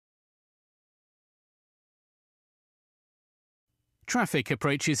Traffic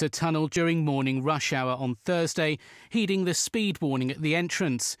approaches a tunnel during morning rush hour on Thursday, heeding the speed warning at the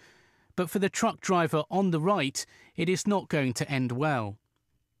entrance. But for the truck driver on the right, it is not going to end well.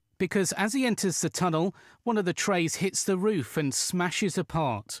 Because as he enters the tunnel, one of the trays hits the roof and smashes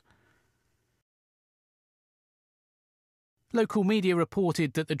apart. Local media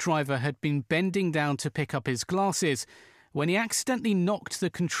reported that the driver had been bending down to pick up his glasses when he accidentally knocked the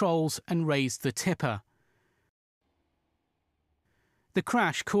controls and raised the tipper. The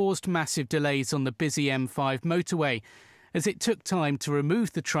crash caused massive delays on the busy M5 motorway, as it took time to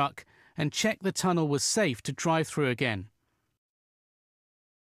remove the truck and check the tunnel was safe to drive through again.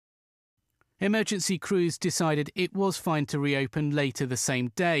 Emergency crews decided it was fine to reopen later the same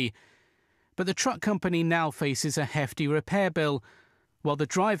day, but the truck company now faces a hefty repair bill, while the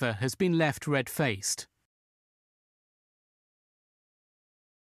driver has been left red-faced.